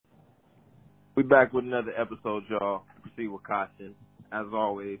We back with another episode, y'all. Proceed with caution. As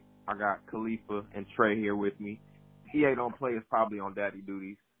always, I got Khalifa and Trey here with me. EA don't play is probably on daddy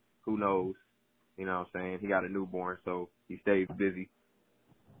duties. Who knows? You know what I'm saying? He got a newborn, so he stays busy.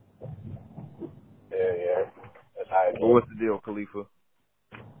 Yeah. That's how it is. But what's the deal, Khalifa?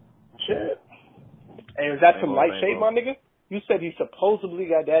 Shit. Hey, is that some light shade, my nigga? You said he supposedly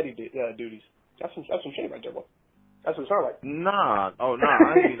got daddy duties. That's some shade right there, bro. That's what it sounds like. Nah. Oh, nah.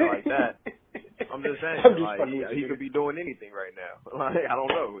 I ain't mean it like that. I'm just saying, he could be doing anything right now. Like, I don't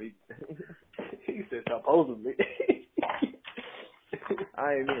know. He said supposedly.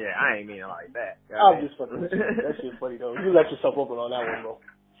 I ain't mean it like that. I'm just fucking with you. That shit's funny though. You let yourself open on that one,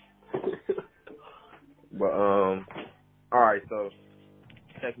 bro. But alright, so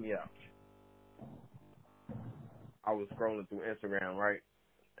check me out. I was scrolling through Instagram, right?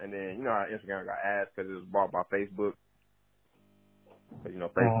 And then, you know how Instagram got ads because it was bought by Facebook? Because, you know,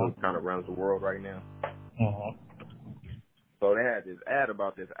 Facebook kind of runs the world right now. So they had this ad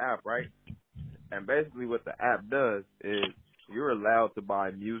about this app, right? And basically what the app does is you're allowed to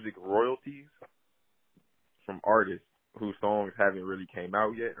buy music royalties from artists whose songs haven't really came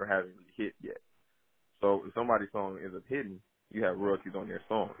out yet or haven't really hit yet. So if somebody's song isn't hidden, you have royalties on their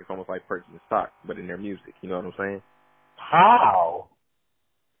song. It's almost like purchasing stock, but in their music. You know what I'm saying? How?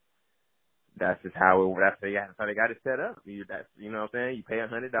 That's just how they got it set up. You know what I'm saying? You pay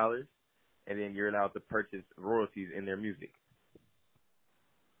 $100, and then you're allowed to purchase royalties in their music.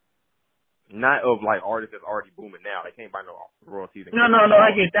 Not of like artists that's already booming now. They can't buy no royalties. No,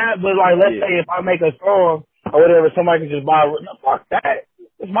 I get that. But like, let's say if I make a song or whatever, somebody can just buy. No, fuck that.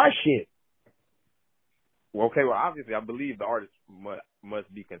 It's my shit. Well, okay. Well, obviously, I believe the artists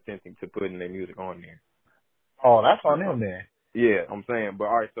must be consenting to putting their music on there. Oh, that's on them then. Yeah, I'm saying. But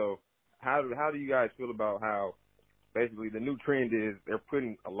all right, so how do you guys feel about how basically the new trend is they're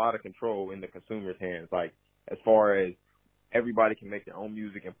putting a lot of control in the consumer's hands? Like as far as everybody can make their own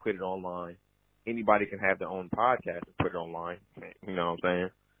music and put it online. Anybody can have their own podcast and put it online. You know what I'm saying?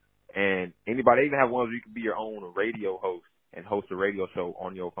 And anybody even have ones where you can be your own radio host and host a radio show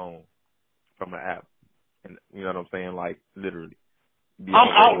on your phone from an app. And you know what I'm saying? Like literally. I'm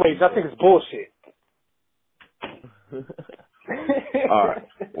outraged. I think it's bullshit. All right.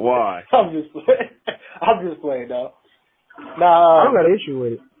 Why? I'm just playing, though. Nah, I don't got an issue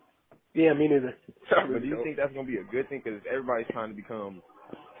with it. Yeah, me neither. But do you think that's gonna be a good thing? Because everybody's trying to become.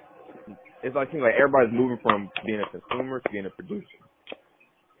 It's like seems like everybody's moving from being a consumer to being a producer.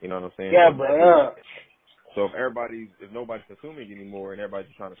 You know what I'm saying? Yeah, bro. So if nobody's consuming anymore, and everybody's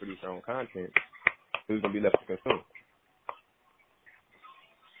just trying to produce their own content, who's gonna be left to consume?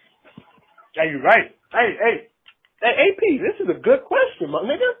 Yeah, you're right. Hey, AP, this is a good question, my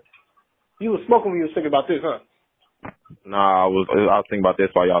nigga. You was smoking when you was thinking about this, huh? Nah, I was thinking about this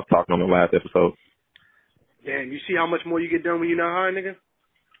while y'all was talking on the last episode. Damn, you see how much more you get done when you're not high, nigga?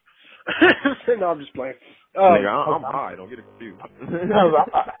 No, I'm just playing. Nigga, I'm high. Don't get it confused.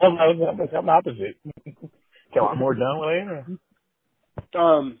 I'm opposite. Get a lot more done with it.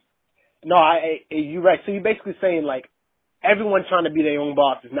 No, you're right. So you're basically saying like everyone trying to be their own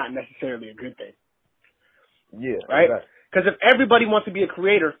boss is not necessarily a good thing. Yeah, right? Because if everybody wants to be a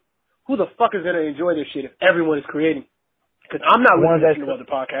creator, who the fuck is gonna enjoy this shit if everyone is creating? Because I'm not listening to other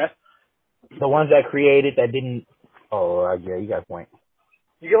podcasts. The ones that created that didn't. Oh, yeah, you got a point.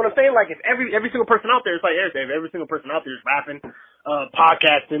 You get what I'm saying? Like if every single person out there is like Eric, every single person out there is rapping,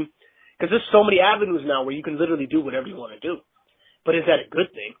 podcasting, because there's so many avenues now where you can literally do whatever you want to do. But is that a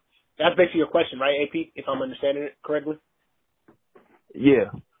good thing? That's basically your question, right, AP? If I'm understanding it correctly.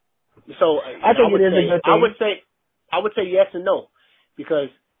 Yeah. So I think it is a good thing. I would say yes and no,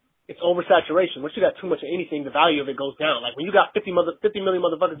 because it's oversaturation. Once you got too much of anything, the value of it goes down. Like when you got 50 million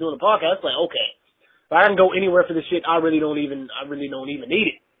motherfuckers doing a podcast, it's like okay, if I can go anywhere for this shit, I really don't even need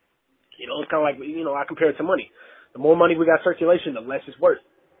it. You know, it's kind of like I compare it to money. The more money we got circulation, the less it's worth.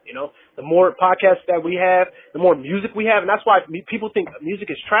 You know, the more podcasts that we have, the more music we have, and that's why people think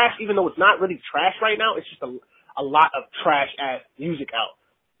music is trash, even though it's not really trash right now. It's just a lot of trash ass music out.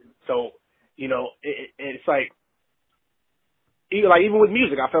 So, it's like even with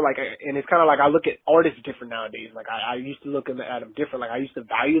music, I feel like, and it's kind of like I look at artists different nowadays. Like I used to look at them different. Like I used to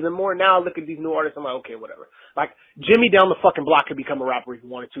value them more. Now I look at these new artists, I'm like, okay, whatever. Like Jimmy down the fucking block could become a rapper if he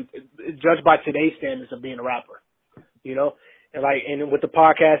wanted to, judged by today's standards of being a rapper. You know, and with the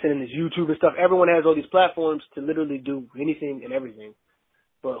podcast and this YouTube and stuff, everyone has all these platforms to literally do anything and everything.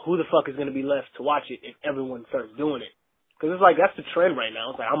 But who the fuck is going to be left to watch it if everyone starts doing it? Because it's like that's the trend right now.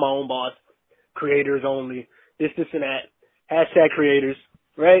 It's like I'm my own boss, creators only, this and that. Hashtag creators,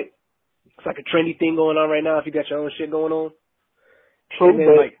 right? It's like a trendy thing going on right now if you got your own shit going on. True, then,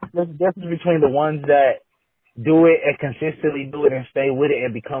 but like, there's a difference between the ones that do it and consistently do it and stay with it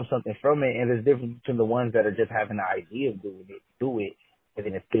and become something from it, and there's a difference between the ones that are just having the idea of doing it, do it, and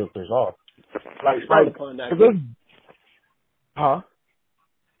then it filters off. expound upon that. Huh?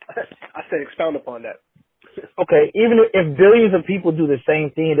 I said expound upon that. Okay, even if billions of people do the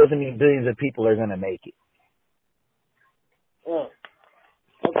same thing, it doesn't mean billions of people are going to make it. Oh,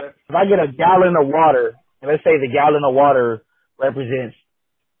 okay. If I get a gallon of water, and let's say the gallon of water represents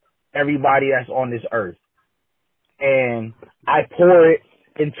everybody that's on this earth, and I pour it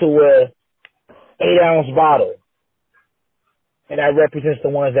into a 8-ounce bottle, and that represents the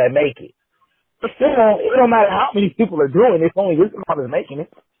ones that make it. But still, it don't matter how many people are doing it, it's only this amount is making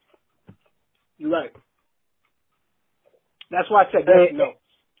it. You're right. That's why I said yes and no.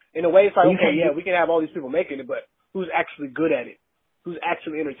 In a way, it's like, okay, yeah, we can have all these people making it, but who's actually good at it? Who's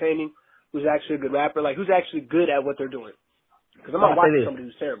actually entertaining? Who's actually a good rapper? Like, who's actually good at what they're doing? Because I'm not watching somebody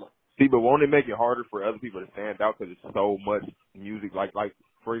who's terrible. See, but won't it make it harder for other people to stand out because it's so much music? Like,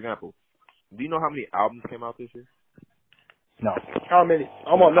 for example, do you know how many albums came out this year? No. How many?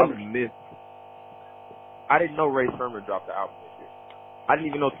 I'm on numbers. I didn't know Ray Sherman dropped the album this year. I didn't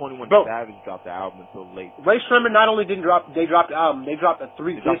even know 21 Savage dropped the album until late. Ray Sherman not only didn't drop, they dropped the album, they dropped a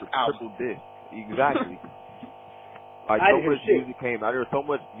 3-disc album. Triple disc. Exactly. Like, so much music came out. There was so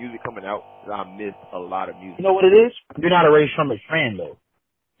much music coming out that I missed a lot of music. You know what it is? You're not a Ray Sherman fan, though.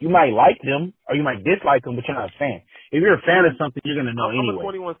 You might like them, or you might dislike them, but you're not a fan. If you're a fan of something, you're going to know anyway. I'm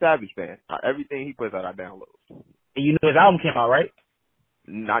a 21 Savage fan. Everything he puts out, I download. And you know his album came out, right?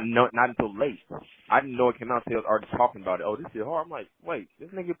 Not until late. I didn't know it came out until I was already talking about it. Oh, this is hard. I'm like, wait,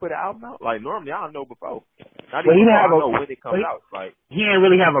 this nigga put an album out? Like, normally I don't know before. Not even I know when it comes out. Like, he didn't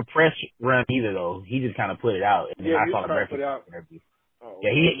really have a press run either, though. He just kind of put it out. And then I saw the record interview. Oh,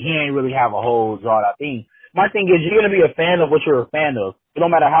 yeah, he ain't really have a whole drawn out thing. My thing is, you're gonna be a fan of what you're a fan of. It don't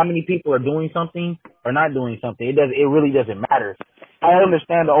matter how many people are doing something or not doing something. It really doesn't matter. I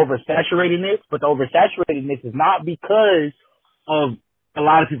understand the oversaturatedness, but the oversaturatedness is not because of a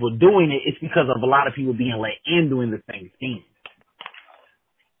lot of people doing it. It's because of a lot of people being let in doing the same thing.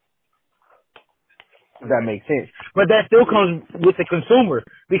 If that makes sense. But that still comes with the consumer,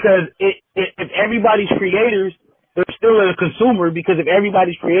 because if everybody's creators, they're still a consumer, because if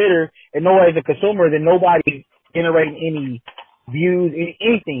everybody's creator and nobody's a consumer, then nobody's generating any views,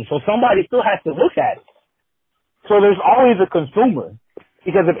 anything. So somebody still has to look at it. So there's always a consumer,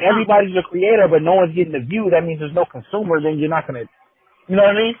 because if everybody's a creator but no one's getting the view, that means there's no consumer, then you're not going to, you know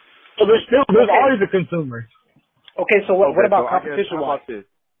what I mean? So there's always a consumer. Okay, so what about competition-wise?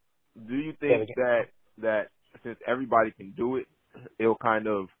 Do you think that since everybody can do it, it'll kind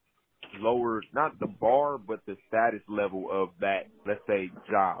of lower, not the bar, but the status level of that, let's say,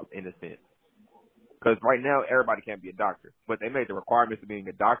 job, in a sense? Because right now, everybody can't be a doctor, but they made the requirements of being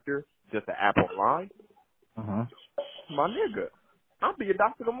a doctor just an app online. My nigga, I'll be a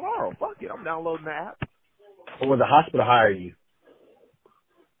doctor tomorrow. Fuck it, I'm downloading the app. Or will the hospital hire you?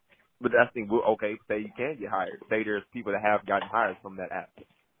 But that's the thing. Okay, say you can get hired. Say there's people that have gotten hired from that app.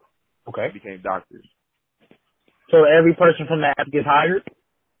 Okay. Became doctors. So every person from that app gets hired?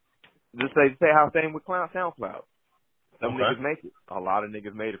 Just say how same with SoundCloud. Some niggas make it. A lot of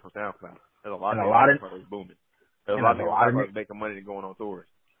niggas made it from SoundCloud. There's a lot of niggas booming. There's a lot of niggas making money and going on tours.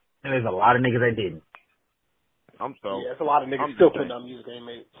 And there's a lot of niggas that didn't. Yeah, it's a lot of niggas still putting out music they ain't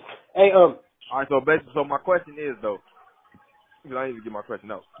made. Hey, all right, so basically, so my question is though, because I need to get my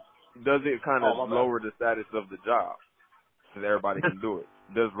question out. Does it kind of lower the status of the job? Because everybody can do it.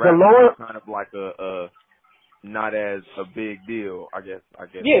 Does rap kind of like a not as a big deal, I guess.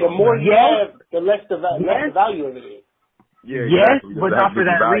 Yeah, the more you have, the less the value of it is. Yeah, exactly. But not for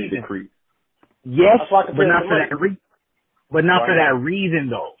that reason. Yes, but not for that reason. But not for that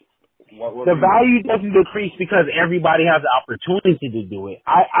reason, though. The value doesn't decrease because everybody has the opportunity to do it.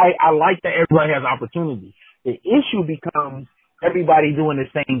 I like that everybody has opportunity. The issue becomes everybody doing the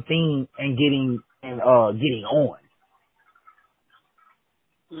same thing and getting on. You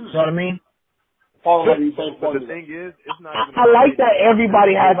know what I mean? But the thing is, it's not. I like that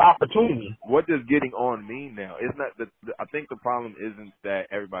everybody has opportunity. What does getting on mean now? It's not. I think the problem isn't that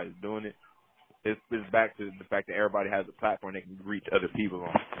everybody's doing it. It's back to the fact that everybody has a platform they can reach other people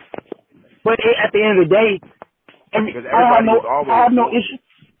on. But at the end of the day, I have no issue.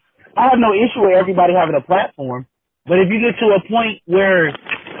 I have no issue with everybody having a platform. But if you get to a point where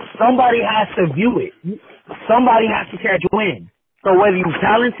somebody has to view it, somebody has to catch wind. So whether you're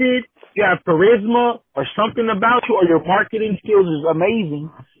talented, you have charisma, or something about you, or your marketing skills is amazing,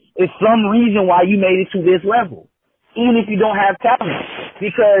 it's some reason why you made it to this level, even if you don't have talent,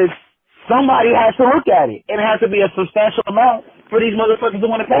 because somebody has to look at it, and it has to be a substantial amount for these motherfuckers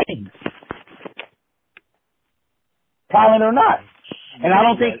to want to pay you. Talent or not. And I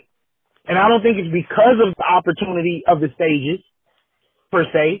don't think it's because of the opportunity of the stages, per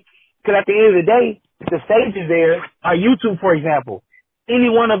se. Because at the end of the day, the stages there, on YouTube, for example, any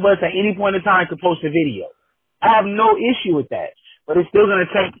one of us at any point in time could post a video. I have no issue with that. But it's still going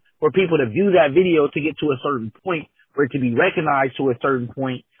to take for people to view that video to get to a certain point, for it to be recognized to a certain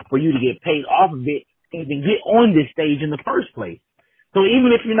point, for you to get paid off of it, and to get on this stage in the first place. So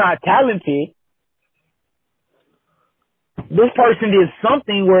even if you're not talented, this person did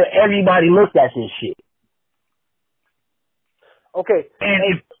something where everybody looked at this shit. Okay.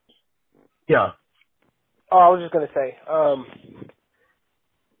 And if, yeah. Oh, I was just gonna say,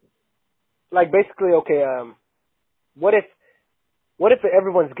 like basically, okay, what if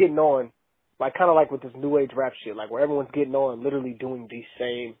everyone's getting on, like kind of like with this new age rap shit, like where everyone's getting on, literally doing the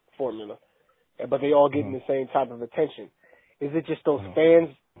same formula, but they all getting the same type of attention? Is it just those fans?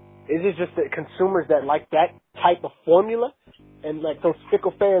 Is it just the consumers that like that type of formula, and like those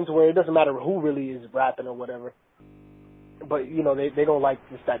fickle fans where it doesn't matter who really is rapping or whatever, but you know they don't like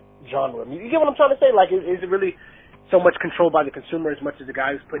just that genre? You get what I'm trying to say? Like, is it really so much controlled by the consumer as much as the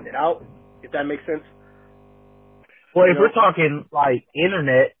guy who's putting it out? If that makes sense. Well, if we're talking like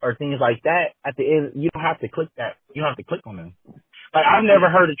internet or things like that, at the end you don't have to click that. You don't have to click on them. Like I've never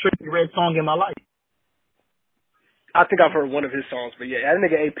heard a Trippie Redd song in my life. I think I've heard one of his songs, but yeah, that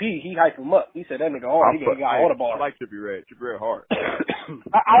nigga AP, he hyped him up. He said that nigga hard. He got all the bars. I like Trippie Redd. Trippie Redd hard.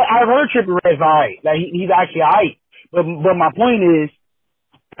 I've heard Trippie Redd's alright. Like he's actually alright. But my point is,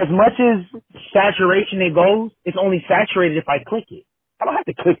 as much as saturation it goes, it's only saturated if I click it. I don't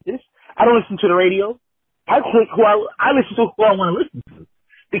have to click this. I don't listen to the radio. I click I listen to who I want to listen to.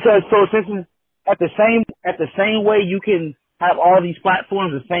 Because since it's at the same way you can have all these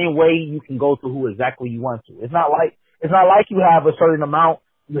platforms, the same way you can go to who exactly you want to. It's not like you have a certain amount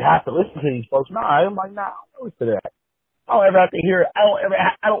you have to listen to these folks. I'm like, nah, I don't listen to that. I don't ever have to hear it.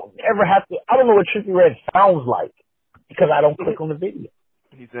 I don't know what Trippie Redd sounds like because I don't click on the video.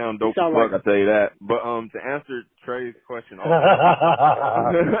 He sound dope as fuck, I'll tell you that. But to answer Trey's question also,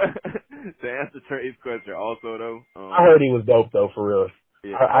 though, I heard he was dope though, for real.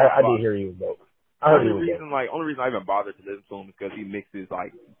 Yeah, I did hear he was dope. Only reason I even bothered to listen to him is because he mixes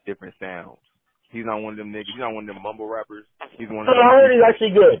like different sounds. He's not one of them niggas. He's not one of them mumble rappers. He's one of them. I heard he's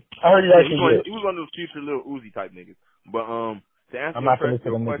actually good. Good. He was one of those future Lil Uzi type niggas. But to answer your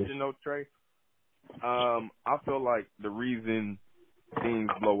question though, Trey, I feel like the reason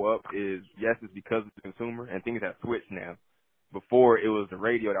things blow up is, yes, it's because of the consumer, and things have switched now. Before it was the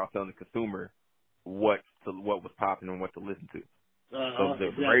radio that was telling the consumer what was popping and what to listen to. So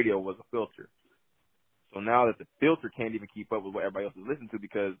the radio was a filter. So now that the filter can't even keep up with what everybody else is listening to,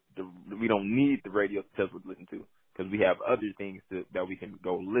 because we don't need the radio to tell us what to listen to, because we have other things that we can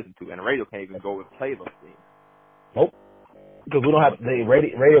go listen to, and the radio can't even go and play those things. Nope. Because we don't have the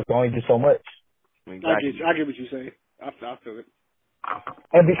radio can only do so much. Exactly. I get what you're saying. I feel it.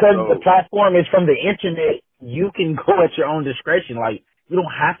 And because the platform is from the internet, you can go at your own discretion. Like, you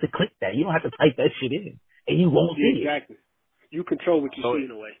don't have to click that. You don't have to type that shit in, and you won't see it. Exactly. You control what you see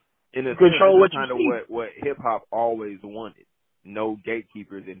in a way. In a control what you kind of see. what hip hop always wanted. No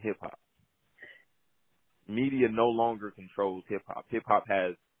gatekeepers in hip hop. Media no longer controls hip hop. Hip hop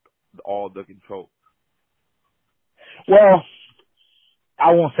has all the control. Well,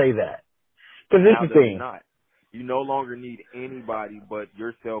 I won't say that, because this is the thing. Not. You no longer need anybody but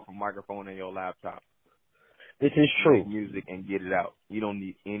yourself, a microphone, and your laptop. This is true. Make music and get it out. You don't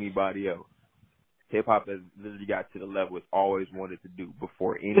need anybody else. Hip hop has literally got to the level it's always wanted to do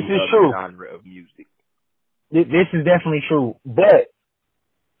before any other genre of music. This is definitely true, but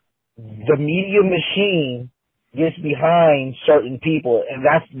the media machine gets behind certain people, and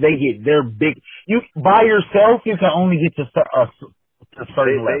they're big. You by yourself, you can only get to a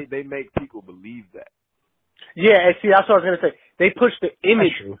certain level. They make people believe that. Yeah, and see, that's what I was gonna say. They push the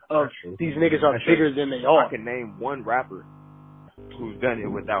image of these niggas are bigger than they are. I can name one rapper who's done it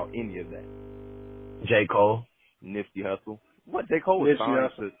without any of that. J. Cole, Nipsey Hussle. What J. Cole was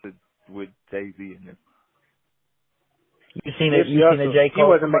signed with Jay-Z and them. You seen the J. Cole? He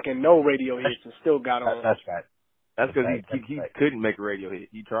wasn't making no radio hits and still got on. That's right. That's because he couldn't make a radio hit.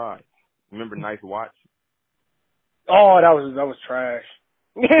 He tried. Remember Nice Watch? Oh, that was trash.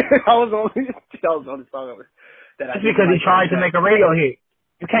 that was the only song that I. It's because he tried to make a radio hit.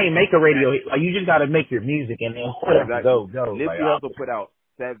 You can't make a radio hit. Like, you just got to make your music and then exactly. go. Nipsey Hussle put out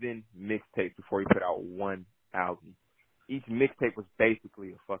 7 mixtapes before he put out one album. Each mixtape was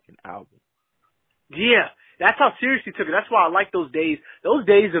basically a fucking album. Yeah, that's how serious he took it. That's why I like those days. Those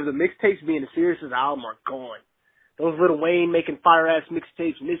days of the mixtapes being as serious as the album are gone. Those Lil Wayne making fire ass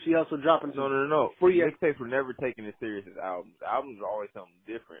mixtapes, Nipsey Hussle dropping. No. Mixtapes were never taken as serious as albums. Albums were always something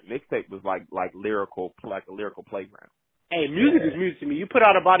different. Mixtape was like lyrical, like a lyrical playground. Hey, music is music to me. You put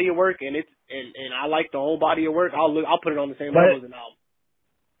out a body of work and and I like the whole body of work. I'll put it on the same level as an album.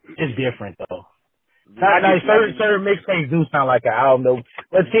 It's different though. Certain mixtapes do sound like an album though.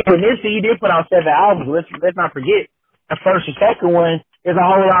 But see, with Nipsey, he did put out 7 albums. Let's not forget the first and second one is a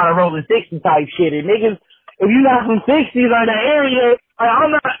whole lot of rolling 60 type shit. And niggas, if you got some 60s in the area, like, I'm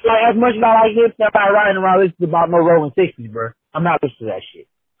not, like, as much as I like Nipsey, I'm not riding around listening about no rolling 60s, bro. I'm not listening to that shit.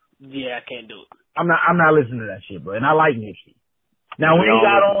 Yeah, I can't do it. I'm not listening to that shit, bro. And I like Nipsey. Now, when he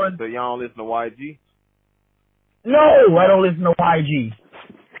got on... So y'all don't listen to YG? No, I don't listen to YG.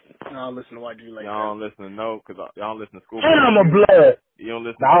 I don't listen to YG like y'all that. Don't listen to because y'all don't listen to Schoolboy. And I'm a blood. You don't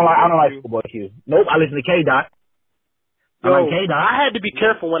listen to I don't like Schoolboy Q. Nope, I listen to K-Dot. I had to be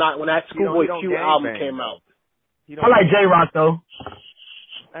careful when that Schoolboy Q album came out. I like J-Rock, though.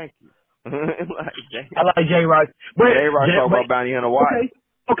 Thank you. I like J-Rock. J-Rock talk about Bounty Hunter Wise.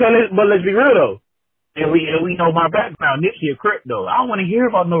 Okay, but let's be real, though. And we know my background. Nipsey a Crip, though. I don't want to hear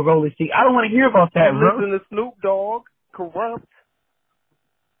about no Rolling Stick. I don't want to hear about that, bro. Listen to Snoop Dogg, Corrupt,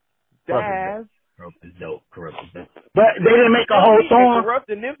 Daz. Corrupt is dope. But they didn't make a whole song. Corrupt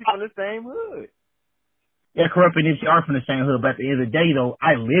and Nipsey from the same hood. Yeah, Corrupt and Nipsey are from the same hood, but at the end of the day, though,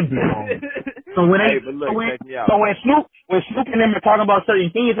 I lived in Long Beach. So when Snoop and them are talking about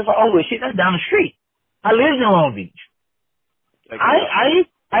certain things, it's like, oh, shit, that's down the street. I lived in Long Beach. I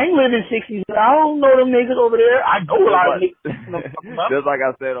ain't lived in 60s, but I don't know them niggas over there. I know a lot of niggas. Just like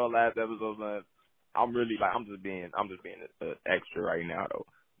I said on last episode, man, I'm just being an extra right now, though.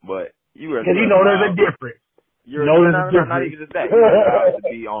 But because you know there's a difference. Not even just that. You're allowed to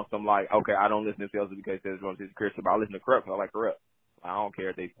be on some like, okay, I don't listen to Chelsea because it says it's Christian, but I listen to Corrupt because I like Corrupt. I don't care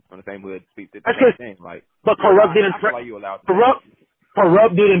if they from the same hood speak the same thing. Like, but Corrupt didn't.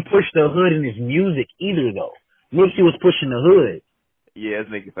 Corrupt didn't push the hood in his music either, though. Nipsey was pushing the hood. Yeah, this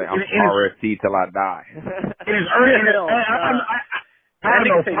nigga say I'm RFT till I die. It is early. I don't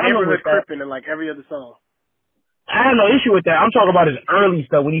know. Neighborhood Crippin' in like every other song. I have no issue with that. I'm talking about his early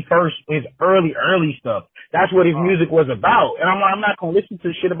stuff his early stuff. That's what his music was about. And I'm not gonna listen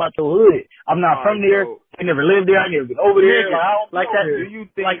to shit about your hood. I'm not from there. I never lived there. I never been over there. Do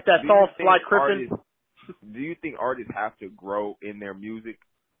you think that song Fly Crippin'? Do you think artists have to grow in their music?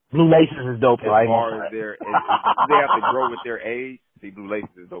 Blue Laces is dope. As far as they have to grow with their age. See, Blue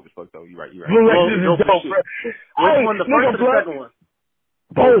Laces is dope as fuck though. You're right. Blue Laces is dope. Which one, the first or the second one?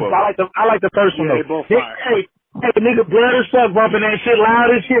 Both. I like the first one though. Both fire. Hey, nigga, blood or stuff bumping that shit loud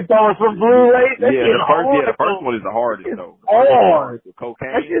as shit though. From Blue Lace. The first one is the hardest though. Hard.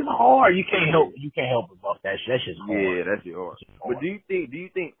 Cocaine. That shit's hard. You can't help but bump that shit. That shit's hard. Yeah, that shit hard. But do you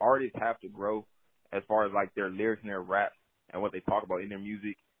think artists have to grow as far as like their lyrics and their rap and what they talk about in their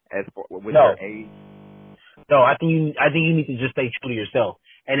music as far with their age? No, I think you need to just stay true to yourself.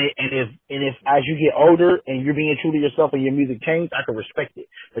 And if as you get older and you're being true to yourself and your music changed, I can respect it.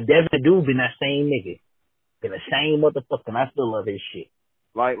 But Devin the Dude been that same nigga. Been the same motherfucker, and I still love his shit.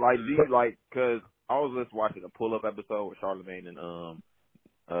 Cause I was just watching a pull-up episode with Charlamagne and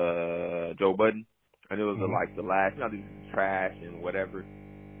Joe Budden, and it was like the last, this is trash and whatever.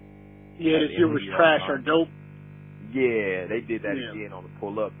 Yeah, this year was trash or dope. Yeah, they did that again on the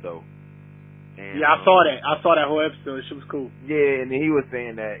pull-up though. And, yeah, I saw that. I saw that whole episode. Shit was cool. Yeah, and then he was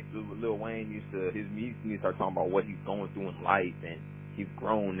saying that Lil Wayne used to start talking about what he's going through in life and. He's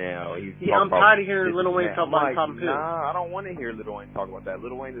grown now. I'm tired of hearing Lil Wayne talk about popping pills. Nah, I don't want to hear Lil Wayne talk about that.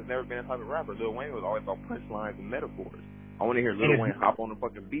 Lil Wayne has never been a type of rapper. Lil Wayne was always about punchlines and metaphors. I want to hear Lil Wayne hop on the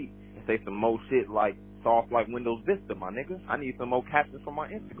fucking beat and say some more shit like soft like Windows Vista, my nigga. I need some more captions from my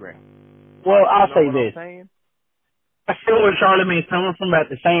Instagram. Well, I'll say this. I feel where Charlamagne's coming from, but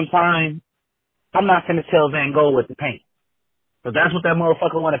at the same time, I'm not going to tell Van Gogh what to paint. But that's what that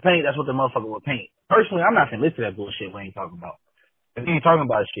motherfucker want to paint. That's what the motherfucker will paint. Personally, I'm not going to listen to that bullshit Wayne talking about. He ain't talking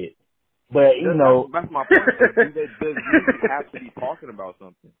about shit. But, that's my point. Does music have to be talking about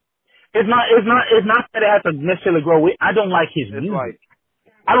something? It's not that it has to necessarily grow with. I don't like his music.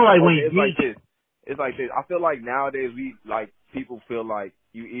 I don't like when he's music. It's like this. I feel like nowadays people feel like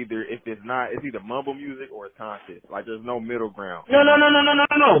it's either mumble music or it's conscious. Like there's no middle ground. No.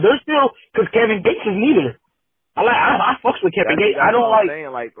 There's still, cause Kevin Gates is neither. I fucks with Kevin Gates. I don't like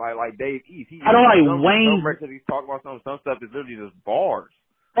saying like Dave East. I don't like Wayne. Some records he's talking about some stuff is literally just bars.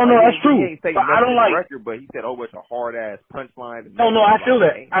 Oh no, that's true. He ain't saying I don't like record, but he said bunch of hard ass punchlines. No, I feel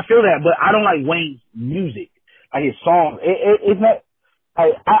that. I feel that, but I don't like Wayne's music. Like his songs. It's not.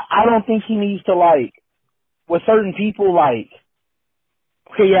 I don't think he needs to like with certain people like.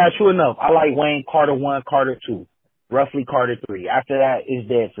 Okay, yeah, true enough. I like Wayne Carter 1, Carter 2. roughly Carter 3. After that, it's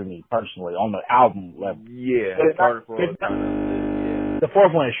dead for me personally on the album level. Yeah, Carter 4. The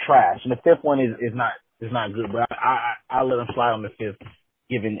fourth one is trash, and the fifth one is not good. But I let him slide on the fifth,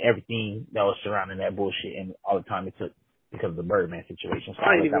 given everything that was surrounding that bullshit and all the time it took because of the Birdman situation. So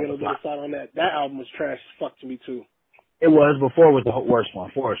I ain't even gonna do a slide on that. That album was trash as fuck to me too. It was before with the worst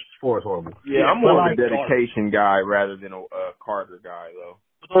one. Four is horrible. Yeah, I'm more of a dedication guy rather than a Carter guy though.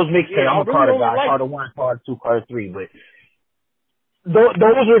 Those mixtapes, I'm a Carter guy. Carter 1, Carter 2, Carter 3, but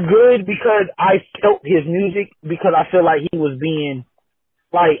those are good because I felt his music because I feel like he was being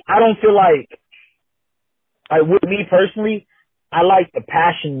like I don't feel like with me personally, I like the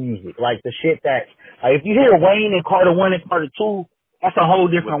passion music, like the shit that like if you hear Wayne in Carter 1 and Carter 2, that's a whole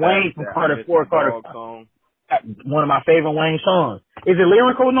different Wayne from Carter 4, Carter 5. One of my favorite Wayne songs. Is it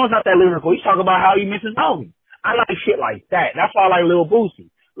lyrical? No, it's not that lyrical. He's talking about how he misses Homie. I like shit like that. That's why I like Lil Boosie.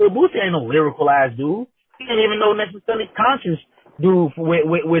 Lil Boosie ain't no lyrical ass dude. He ain't even no necessarily conscious dude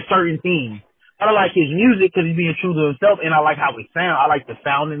with certain things. I don't like his music because he's being true to himself, and I like how it sounds. I like the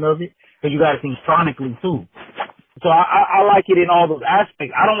sounding of it because you got to think sonically too. So I like it in all those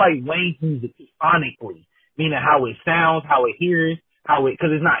aspects. I don't like Wayne's music sonically, meaning how it sounds, how it hears,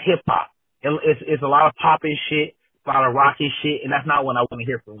 because it's not hip hop. It's a lot of poppy shit, a lot of rocky shit, and that's not what I want to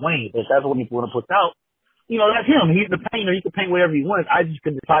hear from Wayne. But that's what he want to put out. You know, that's him. He's the painter. He can paint whatever he wants. I just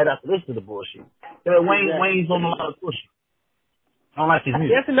could decide not to listen to the bullshit. Wayne's on a lot of bullshit. I don't like his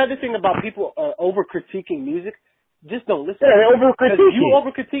music. That's another thing about people over critiquing music. Just don't listen. Yeah, they over critiquing. You over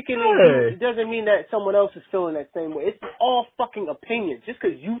critiquing it doesn't mean that someone else is feeling that same way. It's all fucking opinion. Just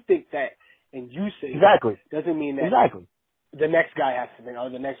because you think that and you say that doesn't mean that the next guy has to think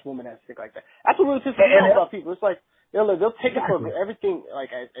or the next woman has to think like that. That's what really pisses me off about people. It's like they'll take it for everything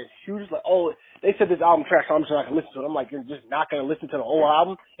like as huge. Like, oh, they said this album trash, so I'm just not gonna listen to it. I'm like, you're just not gonna listen to the whole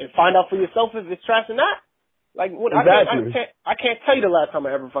album and find out for yourself if it's trash or not. Like, what? Exactly. I can't tell you the last time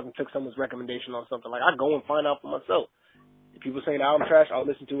I ever fucking took someone's recommendation on something. Like, I go and find out for myself. If people saying the album trash, I'll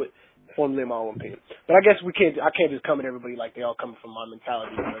listen to it, formulate my own opinion. But I guess I can't just come at everybody like they all come from my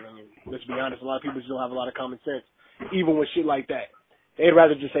mentality. You know what I mean? Let's be honest, a lot of people just don't have a lot of common sense, even with shit like that. They'd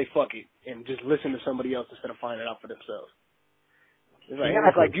rather just say fuck it and just listen to somebody else instead of finding it out for themselves. It's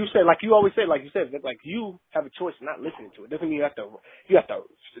like you said, like you always say, like you said, like you have a choice of not listening to it. Doesn't mean you have to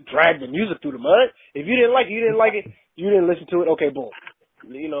drag the music through the mud. If you didn't like it, you didn't like it. You didn't listen to it. Okay, boom.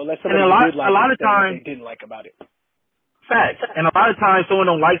 You know, let somebody a lot of times they didn't like about it. Facts. And a lot of times someone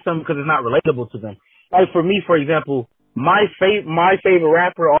don't like something because it's not relatable to them. Like for me, for example, my favorite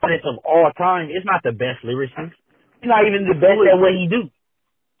rapper artist of all time is not the best lyricist. He's not even the best at what he do.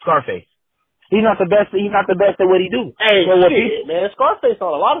 Scarface. He's not the best at what he do. Hey, so shit, man. Scarface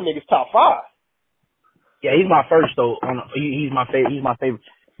on a lot of niggas top 5. Yeah, he's my first though. He's my favorite.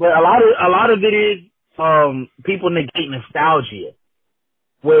 But a lot of it is people negate nostalgia,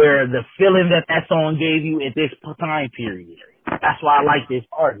 where the feeling that song gave you at this time period. That's why I like this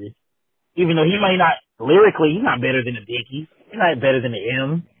artist, even though he may not lyrically, he's not better than the Biggie. He's not better than the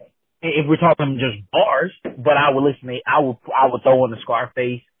M. If we're talking just bars, but I would listen to, I would throw in the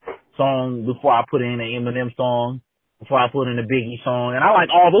Scarface song before I put in the Eminem song, before I put in the Biggie song, and I like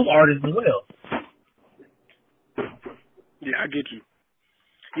all those artists as well. Yeah, I get you.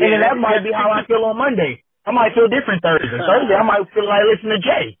 Yeah, and that might be how I feel on Monday. I might feel different Thursday. Thursday, I might feel like listening to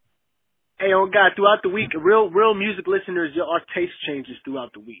Jay. Hey, on God, throughout the week, real music listeners, our taste changes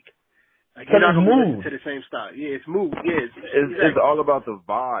throughout the week. Like, you're not going to listen to the same style. Yeah, it's mood. Yeah, it's all about the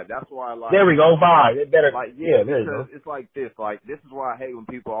vibe. That's why I like. There we go, vibe. It better. Like, there you go. It's like this. Like, this is why I hate when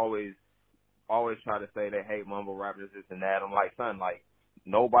people always try to say they hate mumble rappers, this and that. I'm like, son, like,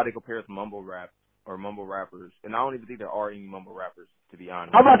 nobody compares mumble rap or mumble rappers, and I don't even think there are any mumble rappers, to be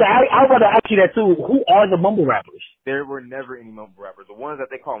honest. I was about to ask you that too. Who are the mumble rappers? There were never any mumble rappers. The ones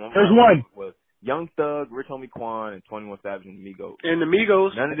that they call mumble rappers was Young Thug, Rich Homie Quan, and 21 Savage and the Migos. And the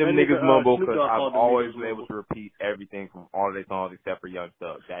Migos. None of them niggas mumble because I've always been able to repeat everything from all of their songs except for Young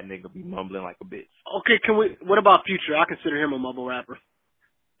Thug. That nigga be mumbling like a bitch. Okay, what about Future? I consider him a mumble rapper.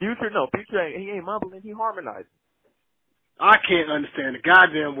 Future he ain't mumbling, he harmonizing. I can't understand the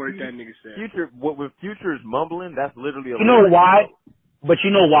goddamn word that nigga said. With Future's mumbling, that's literally a You know why? But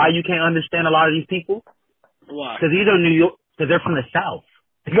you know why you can't understand a lot of these people? Why? Because these are New York, because they're from the South.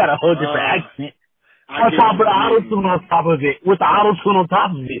 They got a whole different accent. On top of the auto-tune on top of it. With the auto-tune on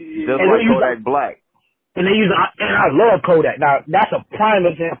top of it. Just like Kodak Black. And I love Kodak. Now, that's a prime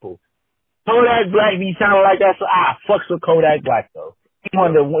example. Kodak Black be sounding like that, so I fucks with Kodak Black, though. He's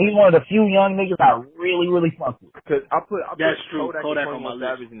one of the few young niggas I really, really fuck with. Cause I put Kodak and 21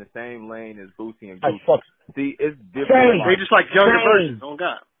 Savage in the same lane as Boosie and Gucci. See, it's different. They just like younger versions, oh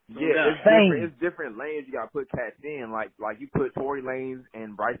God. Yeah, Same. it's different lanes you gotta put cats in. Like you put Tory Lanez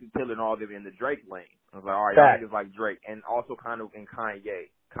and Bryson Tiller and all them in the Drake lane. I was like, all right, y'all niggas like Drake, and also kind of in Kanye.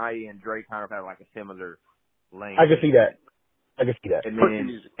 Kanye and Drake kind of have like a similar lane. I can see that.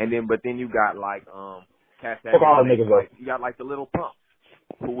 But then you got like cats that Fuck all niggas like you got like the Little Pump,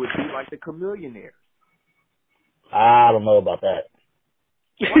 who would be like the Chameleonaire. I don't know about that.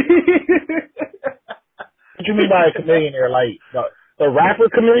 What you mean by a Chameleonaire? Like the rapper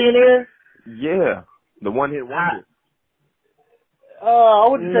Chameleonaire? Yeah, the one hit wonder. I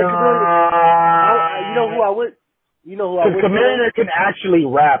wouldn't say Chameleonaire. You know who I would? Because Chameleonaire can actually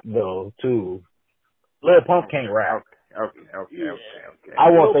rap though too. Lil Pump can't rap. Okay. I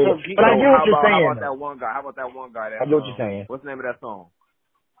won't say that. But I get what you're saying. How about that one guy? I get what you're saying. What's the name of that song?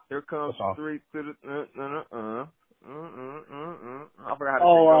 Here comes three to the I forgot how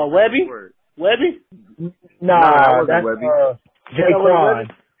to Webby? Webby? Nah, that's Webby. Jaquan.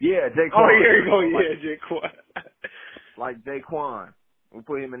 Yeah, Jaquan. Oh, here you go. Yeah, Jaquan. Like Jaquan. We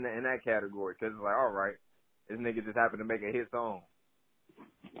put him in that category because it's like, all right, this nigga just happened to make a hit song.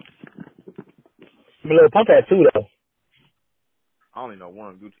 Lil Pump had two though. I only know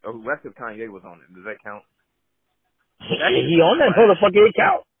one. Gucci. Oh, that's if Kanye was on it. Does that count? He on that motherfucking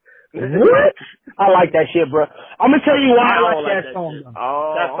account. What? I like that shit, bro. I'm gonna tell you why I like that song.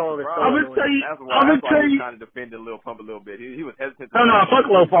 Oh, that song is I'm gonna tell you. I'm gonna tell you. Trying to defend Lil Pump a little bit. He was hesitant. No, fuck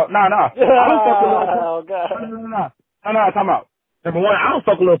Lil Pump. No. I don't fuck with Lil Pump. Oh god. No. Talking about. Number one, I don't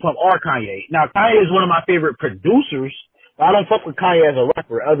fuck with Lil Pump or Kanye. Now Kanye is one of my favorite producers, but I don't fuck with Kanye as a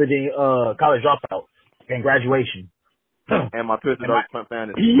rapper other than College Dropout and Graduation. And my Twisted Dark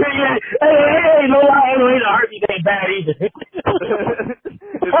fan is. Yeah. Hey, no lie, ain't no heartbeat ain't bad either.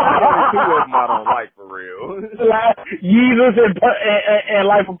 It's only two of them I don't like for real. Jesus and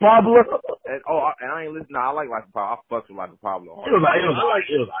Life of Pablo. And I ain't listening. I like Life of Pablo. I fucks with Life of Pablo. It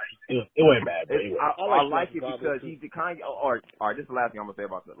wasn't bad. But I like it because he's the Kanye. All right, this is the last thing I'm gonna say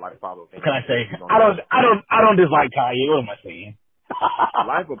about the Life of Pablo thing. Can I say? I don't dislike Kanye. What am I saying?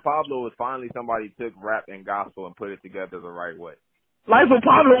 Life of Pablo is finally somebody took rap and gospel and put it together the right way. Life of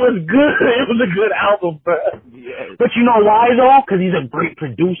Pablo was good. It was a good album, bro. Yes. But you know why though? Because he's a great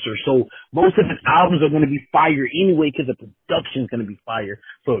producer. So most of his albums are going to be fire anyway because the production's going to be fire.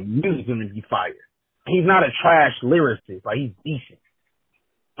 So the music's going to be fire. He's not a trash lyricist. Like, he's decent.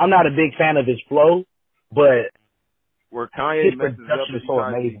 I'm not a big fan of his flow, but where Kanye his messes up production is is so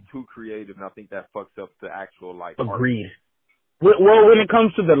trying to amazing. be too creative, and I think that fucks up the actual art. Agreed. Well, when it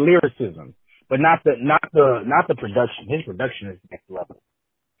comes to the lyricism, but not the production. His production is next level.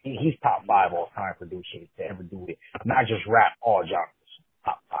 He's top 5 all time producers to ever do it. Not just rap, all genres.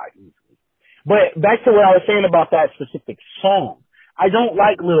 Top 5 easily. But back to what I was saying about that specific song. I don't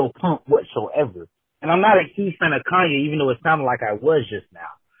like Lil Pump whatsoever. And I'm not a huge fan of Kanye, even though it sounded like I was just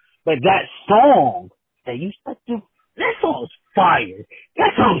now. But that song that you said, that song's fire.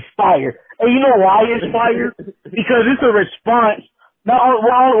 That song's fire. And you know why it's fire? Because it's a response. Now,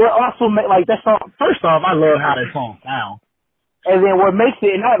 also like that song. First off, I love how that song sounds. And then what makes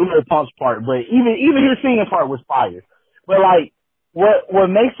it, not Lil Pump's part, but even his singing part was fire. But like, what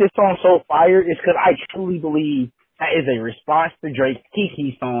makes this song so fire is because I truly believe that is a response to Drake's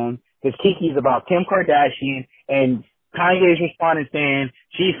Kiki song. Because Kiki's about Kim Kardashian, and Kanye's responding saying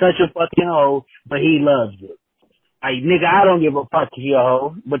she's such a fucking hoe, but he loves it. Like, nigga, I don't give a fuck if you're a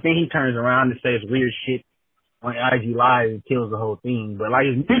hoe. But then he turns around and says weird shit on IG Live and kills the whole thing. But, like,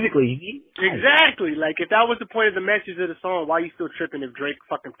 musically... Exactly. Like, if that was the point of the message of the song, why are you still tripping if Drake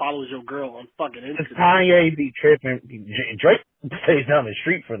fucking follows your girl on fucking Instagram? Kanye be tripping. Drake stays down the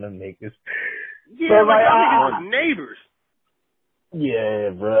street for them niggas. Yeah, like, niggas neighbors.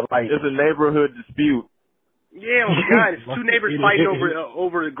 Yeah, bro. Like, it's a neighborhood dispute. Yeah, oh my God. It's two neighbors fighting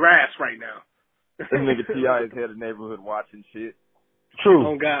over the grass right now. This nigga T.I. is head of neighborhood watching shit. True.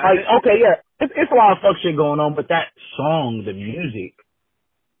 Oh God. Like, okay, yeah, it's a lot of fuck shit going on, but that song, the music,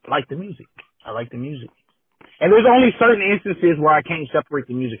 I like the music. And there's only certain instances where I can't separate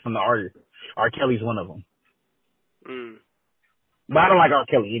the music from the artist. R. Kelly's one of them. But I don't like R.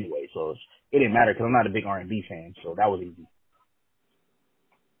 Kelly anyway, so it didn't matter because I'm not a big R&B fan, so that was easy.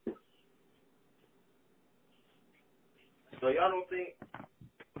 So y'all don't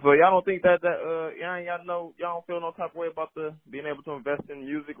think that y'all don't feel no type of way about the being able to invest in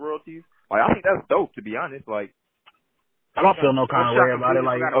music royalties? Like, I think that's dope, to be honest. Like, I don't feel no kind of way about it.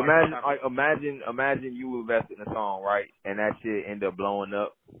 Like, imagine you invest in a song, right, and that shit end up blowing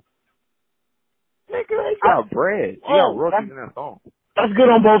up. Nigga, they got bread. You got royalties in that song. That's good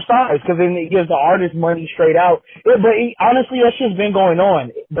on both sides because then it gives the artist money straight out. Honestly, that shit's been going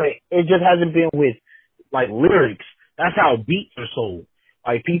on, but it just hasn't been with like lyrics. That's how beats are sold.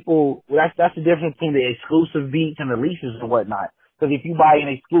 Like people, that's the difference between the exclusive beats and the leases and whatnot. Because if you buy an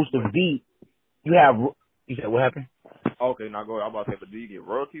exclusive beat, you said what happened? Okay, now go ahead. I'm about to say, but do you get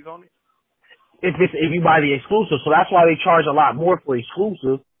royalties on it? If you buy the exclusive, so that's why they charge a lot more for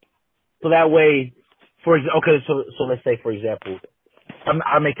exclusive. So that way, so let's say for example,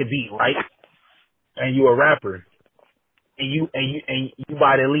 I make a beat, right? And you a rapper, and you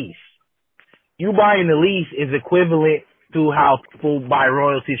buy the lease. You buying the lease is equivalent to how people buy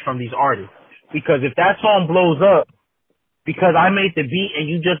royalties from these artists. Because if that song blows up, because I made the beat and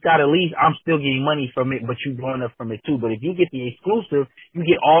you just got a lease, I'm still getting money from it, but you blowing up from it too. But if you get the exclusive,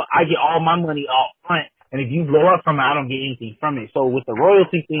 I get all my money up front. And if you blow up from it, I don't get anything from it. So with the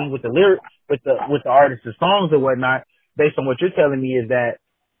royalty thing, with the lyrics, with the artists' songs and whatnot, based on what you're telling me is that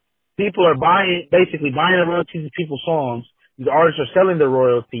people are basically buying the royalties of people's songs. These artists are selling the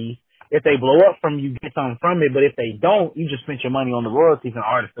royalties. If they blow up from you, get something from it. But if they don't, you just spent your money on the royalties and the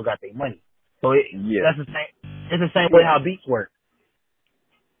artists still got their money. So that's the same. It's the same way how beats work.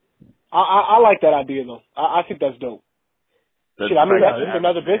 I like that idea though. I think that's dope. Shit, I mean that's just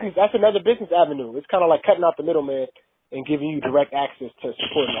another business. That's another business avenue. It's kind of like cutting out the middleman and giving you direct access to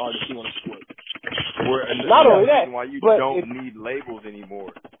support an artist you want to support. Not only that, why you but don't need labels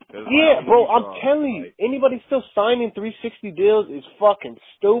anymore. Yeah, bro, I'm telling you, anybody still signing 360 deals is fucking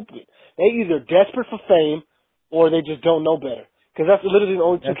stupid. They either desperate for fame or they just don't know better. Because that's literally the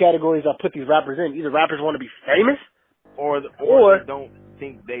only two categories I put these rappers in. Either rappers want to be famous, or they don't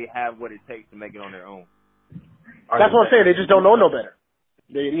think they have what it takes to make it on their own. That's what I'm saying. They just don't know no better.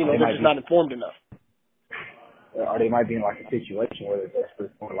 They're just not informed enough. Or they might be in like a situation where they're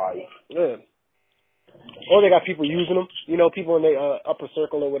desperate for like. Yeah. Or they got people using them. People in their upper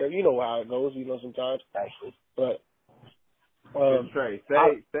circle or whatever. You know how it goes. Sometimes. Actually. But. Trey,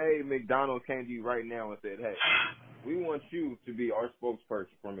 say McDonald's came to you right now and said, "Hey, we want you to be our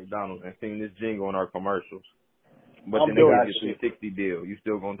spokesperson for McDonald's and sing this jingle in our commercials." But then they got you a 60 deal. You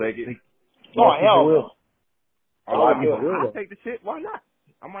still gonna take it? Oh hell no. I'll take the shit. Why not?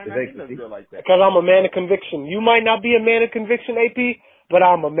 I might not get nothing like that. Because I'm a man of conviction. You might not be a man of conviction, AP, but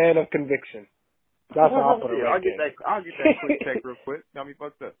I'm a man of conviction. That's how I put it. I'll get that quick check real quick. Got me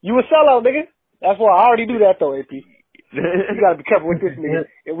fucked up. You a sellout, nigga. That's why I already do that though, AP. You gotta be careful with this nigga.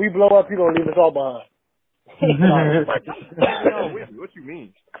 If we blow up, you gonna leave us all behind. What you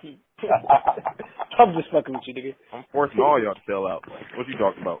mean? I'm just fucking with you, nigga. I'm forcing all y'all to sell out. What you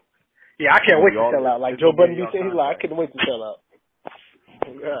talking about? Yeah, I can't wait to sell out. Like Joe Budden, he's like, I can't wait to sell out.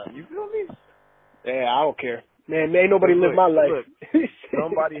 Yeah, you feel me? Yeah, I don't care. Man, ain't nobody live my life.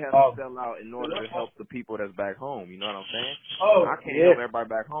 Somebody has to sell out in order to help the people that's back home. You know what I'm saying? I can't help everybody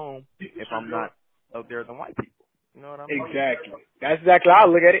back home if I'm not out there as the white people. You know what I mean? Exactly. That's exactly how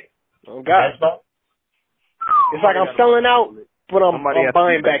I look at it. Oh, God. It's like I'm selling out, but I'm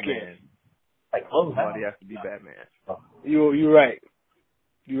buying back in. Like, somebody has to be Batman. You're right.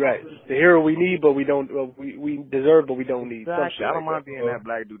 You're right. The hero we need, but we don't. We deserve, but we don't need. Exactly. I don't mind being that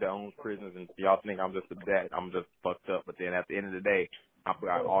black dude that owns prisons, and y'all think I'm just I'm just fucked up. But then at the end of the day, I've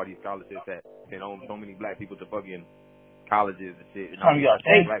got all these scholarships that can own so many black people to fucking colleges and shit.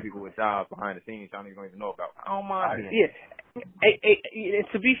 And black people with jobs behind the scenes, y'all don't even know about. I don't mind. Yeah. Hey,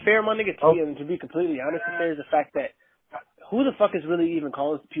 to be fair, my nigga, to be completely honest, there is the fact that who the fuck is really even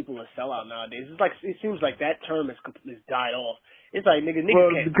calling people a sellout nowadays? It's like it seems like that term has died off. It's like niggas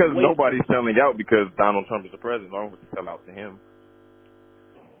can't because nobody's selling out because Donald Trump is the president. I don't want to sell out to him.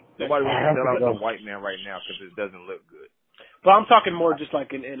 Nobody wants to sell out to a white man right now because it doesn't look good. But I'm talking more just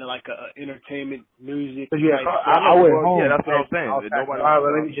like in like entertainment, music. Yeah, I went home. Yeah, that's what I'm saying. Nobody wants to sell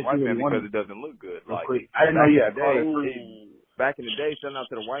out to a white man because it doesn't look good. Like I didn't know you had back in the day, selling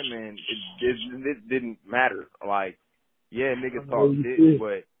out to the white man, it didn't matter. Like, yeah, niggas talk shit,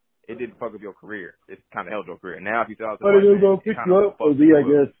 but it didn't fuck up your career. It kind of held your career. Now, if you sell out to the white man, it kind of fucks you up. I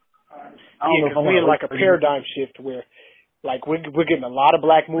guess. Yeah, because we're in like a paradigm shift where, like, we're getting a lot of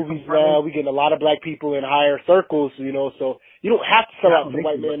black movies now. We're getting a lot of black people in higher circles, so you don't have to sell out to the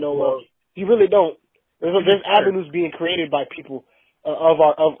white man no more. You really don't. There's avenues being created by people of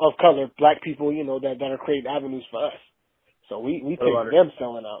color, black people, that are creating avenues for us. So we take them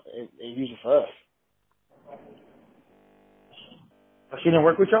selling out and use it for us. She didn't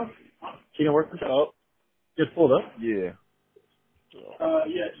work with y'all? She didn't work with y'all? Just pulled up? Yeah.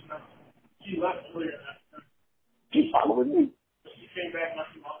 Yes. She left earlier. She followed me. She came back not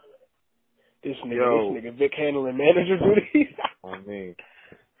too long ago. This nigga Vic handling manager duties. On me.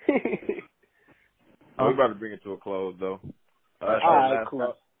 I'm about to bring it to a close, though. Alright,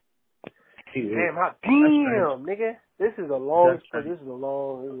 cool. Damn, nigga. This is a long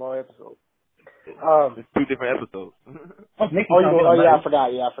episode. It's 2 different episodes. I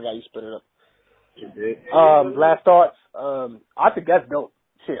forgot. Yeah, I forgot you split it up. Last thoughts. I think that's dope.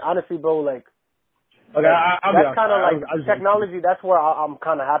 Shit, honestly, bro, like, okay, that's kind of like technology. That's where I'm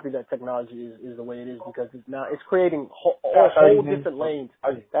kind of happy that technology is the way it is, because it's creating whole different lanes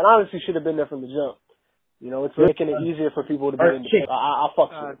that honestly should have been there from the jump. You know, it's making it easier for people to be independent. I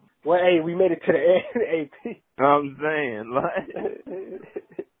fuck with it. Well, hey, we made it to the end, AP. I'm saying, like,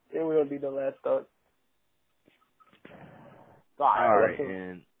 and we don't need no last thoughts. All right,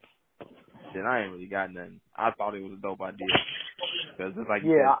 and shit, I ain't really got nothing. I thought it was a dope idea, because it's like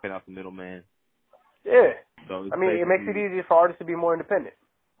you said, cut out the middleman. Yeah. So I mean, it makes it easier for artists to be more independent.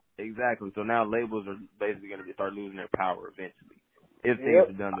 Exactly. So now labels are basically going to start losing their power eventually, if things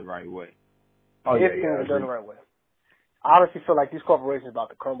are done the right way. If things are done the right way. I honestly feel like these corporations are about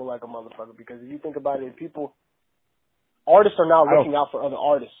to crumble like a motherfucker, because if you think about it, artists are now looking out for other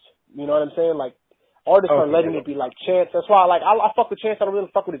artists. You know what I'm saying? Like, artists are letting it be like Chance. That's why, like, I fuck with Chance. I don't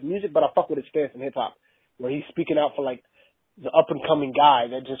really fuck with his music, but I fuck with his stance in hip hop, where he's speaking out for like the up and coming guy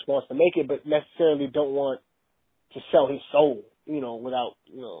that just wants to make it, but necessarily don't want to sell his soul. You know, without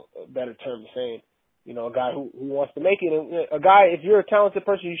a better term of saying, a guy who wants to make it. And a guy, if you're a talented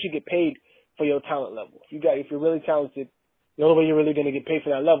person, you should get paid for your talent level. If you're really talented, the only way you're really going to get paid for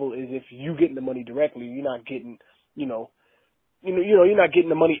that level is if you getting the money directly. You're not getting, you're not getting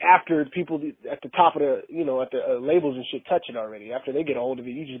the money after people at the top of the, at the labels and shit touch it already. After they get a hold of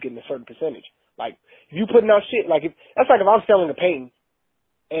it, you just getting a certain percentage. Like, if you putting out shit, like, that's like if I'm selling a painting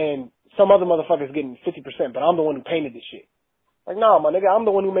and some other motherfucker's getting 50%, but I'm the one who painted this shit. Like, nah, my nigga, I'm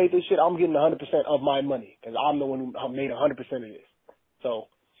the one who made this shit. I'm getting 100% of my money, because I'm the one who made 100% of this.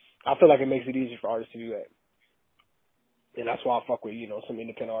 So, I feel like it makes it easier for artists to do that. And that's why I fuck with, some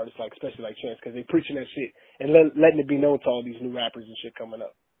independent artists, like, especially like Chance, because they preaching that shit and letting it be known to all these new rappers and shit coming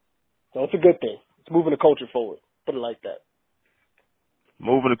up. So it's a good thing. It's moving the culture forward. Put it like that.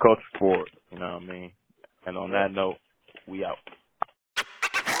 Moving the culture forward, you know what I mean? And on that note, we out.